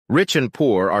Rich and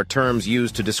poor are terms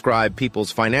used to describe people's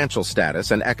financial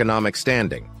status and economic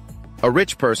standing. A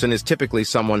rich person is typically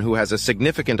someone who has a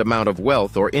significant amount of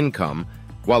wealth or income,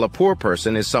 while a poor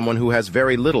person is someone who has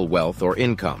very little wealth or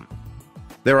income.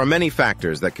 There are many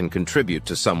factors that can contribute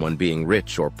to someone being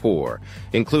rich or poor,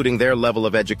 including their level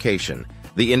of education,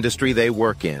 the industry they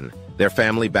work in, their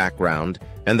family background,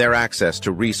 and their access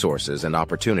to resources and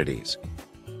opportunities.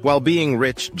 While being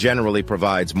rich generally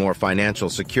provides more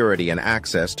financial security and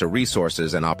access to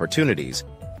resources and opportunities,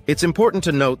 it's important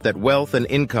to note that wealth and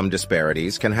income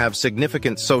disparities can have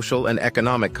significant social and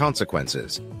economic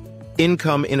consequences.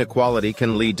 Income inequality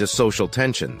can lead to social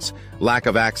tensions, lack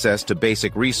of access to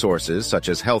basic resources such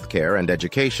as healthcare and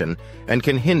education, and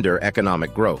can hinder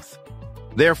economic growth.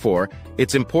 Therefore,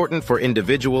 it's important for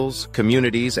individuals,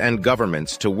 communities, and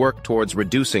governments to work towards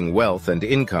reducing wealth and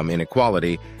income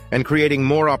inequality and creating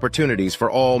more opportunities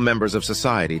for all members of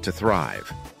society to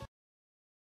thrive.